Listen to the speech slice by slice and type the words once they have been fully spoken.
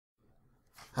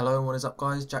Hello and what is up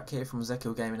guys, Jack here from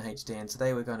Zekil Gaming HD, and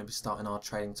today we're going to be starting our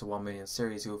Trading to 1 Million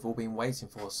series you have all been waiting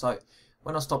for. So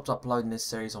when I stopped uploading this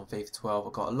series on FIFA 12 I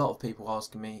got a lot of people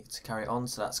asking me to carry it on,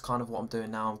 so that's kind of what I'm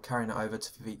doing now. I'm carrying it over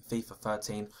to FIFA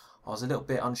 13. I was a little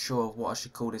bit unsure of what I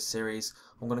should call this series.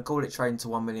 I'm going to call it Trading to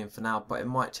 1 Million for now, but it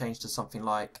might change to something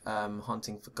like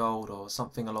Hunting for Gold or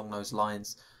something along those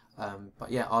lines. But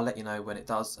yeah, I'll let you know when it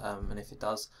does and if it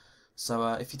does.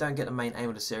 So if you don't get the main aim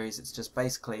of the series, it's just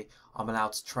basically I'm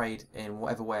allowed to trade in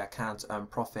whatever way I can to earn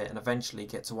profit and eventually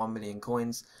get to 1 million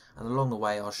coins. And along the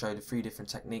way I'll show the 3 different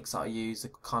techniques that I use, the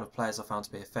kind of players I found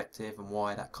to be effective and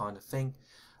why, that kind of thing.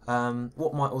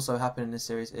 What might also happen in this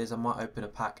series is I might open a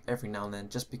pack every now and then,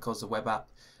 just because the web app,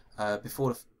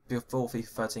 before FIFA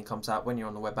 13 comes out, when you're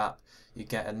on the web app you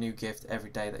get a new gift every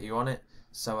day that you're on it.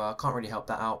 So I can't really help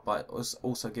that out, but it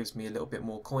also gives me a little bit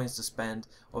more coins to spend.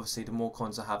 Obviously the more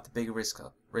coins I have, the bigger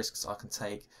risks I can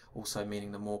take, also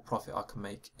meaning the more profit I can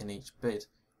make in each bid.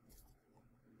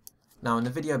 Now in the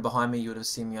video behind me you would have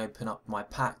seen me open up my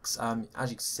packs.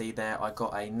 As you can see there, I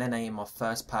got a Nene in my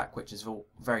first pack, which is all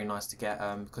very nice to get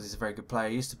because he's a very good player.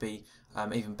 He used to be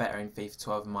even better in FIFA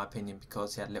 12 in my opinion,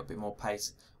 because he had a little bit more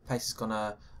pace. Pace is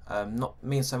gonna not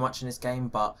mean so much in this game,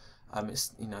 but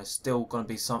it's still going to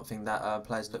be something that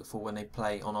players look for when they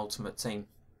play on Ultimate Team.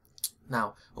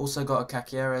 Now, also got a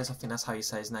Caceres, I think that's how you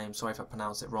say his name. Sorry if I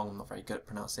pronounce it wrong, I'm not very good at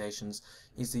pronunciations.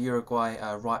 He's the Uruguay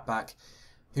right back.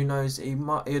 Who knows, he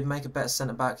would make a better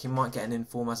centre back. He might get an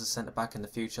inform as a centre back in the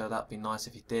future. That'd be nice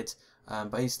if he did.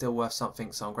 But he's still worth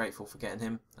something, so I'm grateful for getting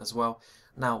him as well.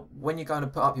 Now, when you're going to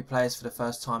put up your players for the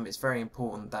first time, it's very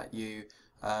important that you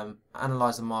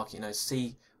analyse the market.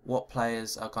 See what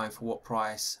players are going for what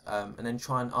price, and then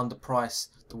try and underprice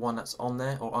the one that's on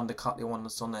there, or undercut the one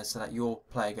that's on there, so that your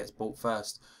player gets bought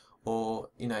first. Or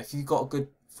if you've got a good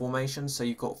formation, so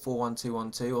you've got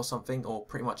 4-1-2-1-2 or something, or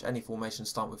pretty much any formation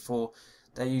starting with 4,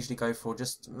 they usually go for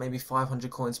just maybe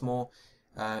 500 coins more.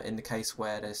 In the case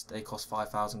where they cost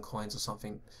 5,000 coins or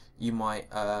something, you might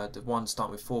the one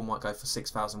starting with 4 might go for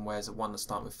 6,000, whereas the one that's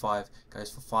starting with 5 goes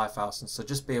for 5,000. So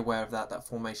just be aware of that. That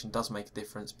formation does make a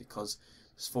difference, because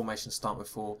this formation starting with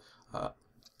 4 are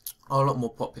a lot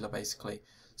more popular basically.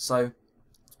 So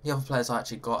the other players I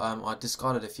actually got, I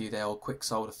discarded a few there, or quick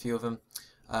sold a few of them.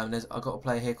 I got a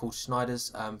player here called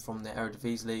Schneiders from the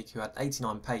Eredivisie League, who had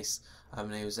 89 pace,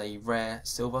 and he was a rare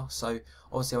silver. So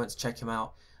obviously I went to check him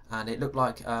out, and it looked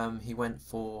like he went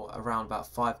for around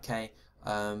about 5k,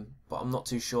 but I'm not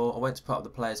too sure. I went to put up the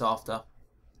players after,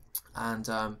 and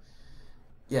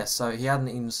yeah, so he hadn't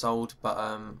even sold,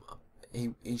 but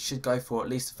he should go for at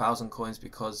least 1,000 coins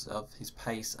because of his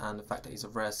pace and the fact that he's a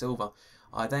rare silver.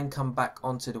 I then come back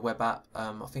onto the web app.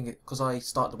 I think because I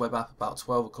started the web app about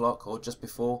 12 o'clock or just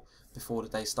before the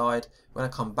day started. When I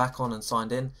come back on and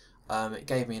signed in, it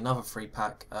gave me another free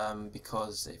pack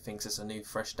because it thinks it's a new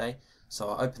fresh day.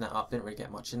 So I opened that up, didn't really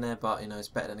get much in there, but it's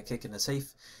better than a kick in the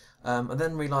teeth. I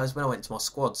then realised when I went to my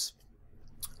squads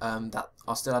that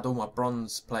I still had all my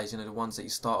bronze players, the ones that you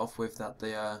start off with that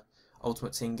the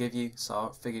Ultimate Team give you. So I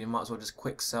figured you might as well just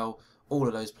quick sell all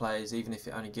of those players, even if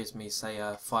it only gives me say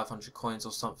 500 coins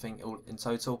or something in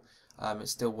total.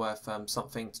 It's still worth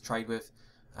something to trade with.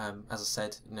 As I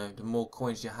said, the more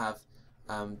coins you have,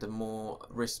 the more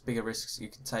bigger risks you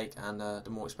can take, and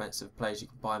the more expensive players you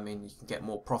can buy. I mean, you can get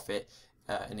more profit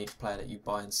in each player that you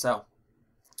buy and sell.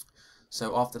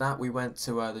 So after that, we went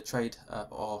to the trade,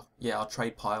 our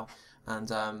trade pile, and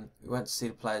we went to see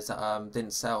the players that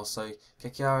didn't sell. So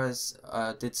Caceres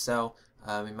did sell.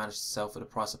 He managed to sell for the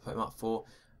price I put him up for.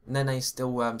 Nene's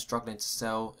still struggling to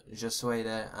sell. Josue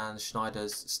there and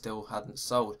Schneiders still hadn't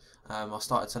sold. I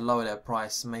started to lower their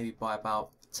price, maybe by about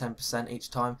 10%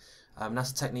 each time.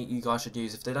 That's a technique you guys should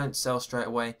use. If they don't sell straight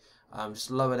away,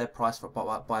 just lower their price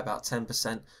by about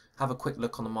 10%. Have a quick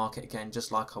look on the market again,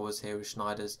 just like I was here with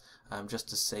Schneiders, just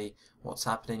to see what's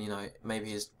happening.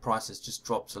 Maybe his price has just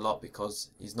dropped a lot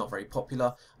because he's not very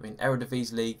popular. I mean,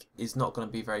 Eredivisie League is not going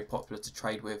to be very popular to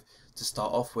trade with to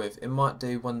start off with. It might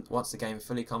do once the game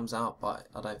fully comes out, but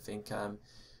I don't think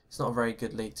it's not a very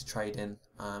good league to trade in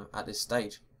at this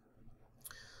stage.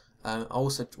 I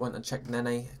also went and checked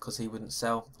Nene because he wouldn't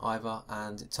sell either,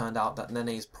 and it turned out that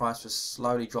Nene's price was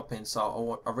slowly dropping,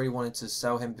 so I really wanted to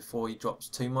sell him before he drops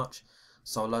too much,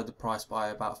 so I lowered the price by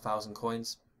about 1,000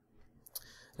 coins.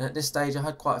 And at this stage I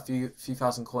had quite a few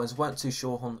thousand coins. I weren't too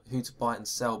sure on who to buy and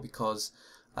sell because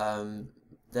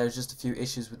there was just a few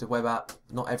issues with the web app.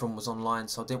 Not everyone was online,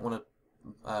 so I didn't want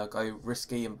to go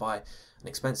risky and buy an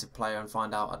expensive player and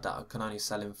find out that I can only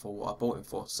sell him for what I bought him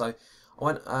for. So I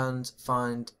went to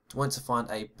find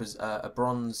a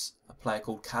bronze player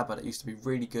called Cabba that used to be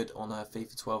really good on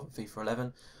FIFA 12 and FIFA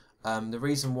 11. The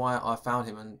reason why I found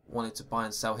him and wanted to buy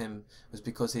and sell him was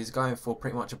because he's going for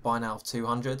pretty much a buy now of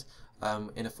 200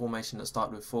 in a formation that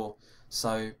started with 4.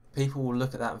 So people will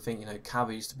look at that and think, you know,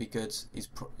 Cava used to be good.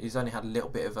 He's only had a little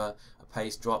bit of a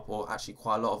pace drop, or actually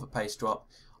quite a lot of a pace drop.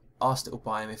 I'll still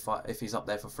buy him if he's up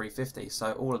there for 350.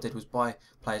 So all I did was buy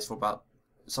players for about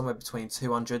somewhere between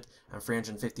 200 and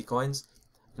 350 coins,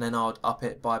 and then I would up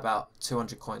it by about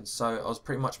 200 coins. So I was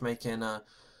pretty much making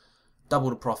double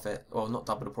the profit, or not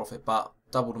double the profit, but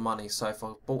double the money. So if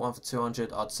I bought one for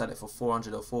 200, I'd sell it for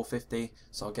 400 or 450,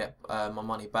 so I'll get my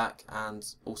money back, and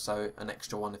also an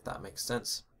extra one, if that makes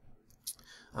sense.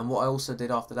 And what I also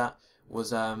did after that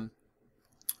was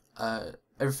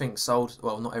everything sold.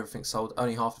 Well, not everything sold,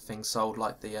 only half the things sold,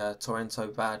 like the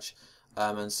Torrento badge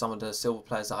and some of the silver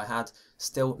players that I had.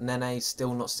 Still, Nene's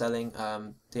still not selling.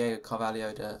 Diego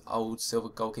Carvalho, the old silver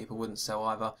goalkeeper, wouldn't sell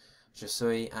either.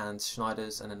 Josui and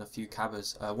Schneider's, and then a few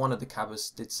Cabas. One of the Cabas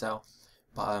did sell,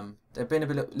 but they've been a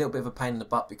little bit of a pain in the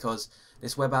butt, because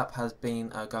this web app has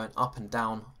been going up and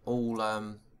down all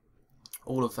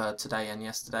of today and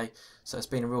yesterday. So it's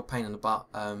been a real pain in the butt.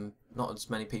 Not as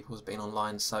many people has been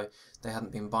online, so they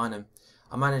hadn't been buying them.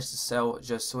 I managed to sell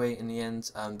Josui in the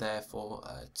end, there for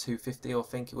 250, I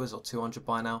think it was, or 200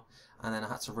 by now, and then I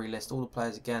had to relist all the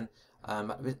players again.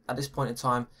 At this point in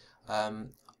time,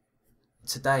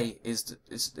 today is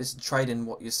trading.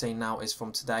 What you're seeing now is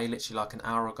from today, literally like an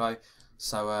hour ago.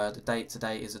 So the date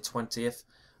today is the 20th,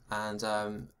 and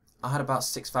I had about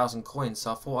 6,000 coins,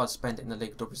 so I thought I'd spend it in the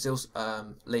Liga do Brasil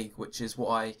league, which is what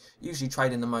I usually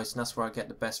trade in the most, and that's where I get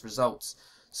the best results.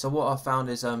 So what I found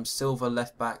is silver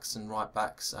left backs and right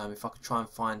backs. If I could try and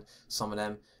find some of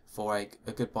them for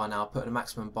a good buy now, put in a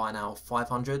maximum buy now of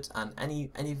 500, and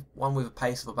anyone with a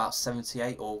pace of about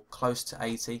 78 or close to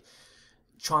 80,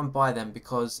 try and buy them,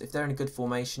 because if they're in a good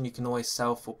formation, you can always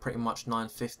sell for pretty much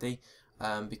 950,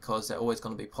 because they're always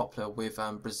going to be popular with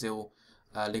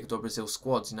Liga do Brasil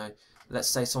squads. You know, let's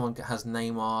say someone has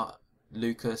Neymar,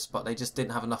 Lucas, but they just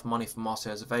didn't have enough money for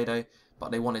Marcelo Azevedo, but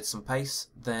they wanted some pace,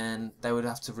 then they would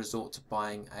have to resort to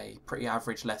buying a pretty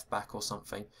average left back or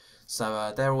something.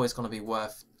 So they're always going to be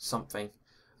worth something.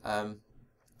 The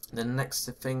next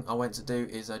thing I went to do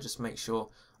is just make sure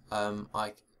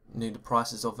I knew the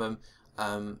prices of them.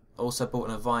 Also bought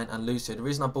an Avine and Lucio. The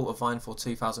reason I bought Avine for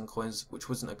 2,000 coins, which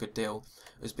wasn't a good deal,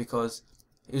 was because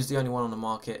it was the only one on the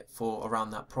market for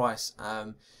around that price.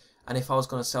 And if I was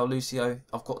going to sell Lucio,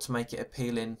 I've got to make it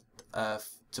appealing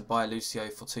to buy Lucio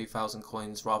for 2,000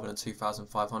 coins rather than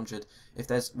 2,500. If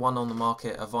there's one on the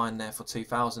market, a Vine there for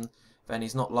 2,000, then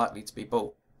he's not likely to be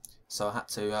bought. So I had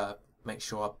to make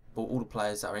sure I bought all the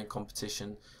players that are in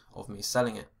competition of me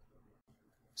selling it.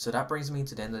 So that brings me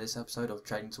to the end of this episode of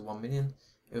Trading to 1 Million.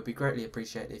 It would be greatly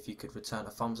appreciated if you could return a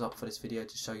thumbs up for this video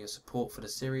to show your support for the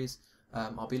series.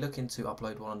 I'll be looking to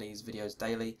upload one of these videos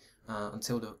daily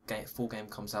until the full game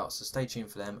comes out, so stay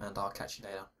tuned for them, and I'll catch you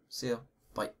later. See ya.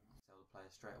 Bye. Sell the player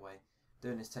straight away.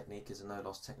 Doing this technique is a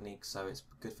no-loss technique, so it's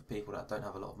good for people that don't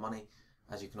have a lot of money,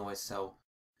 as you can always sell.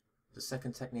 The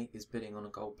second technique is bidding on a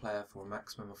gold player for a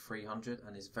maximum of 300,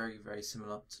 and is very, very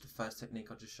similar to the first technique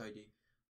I just showed you.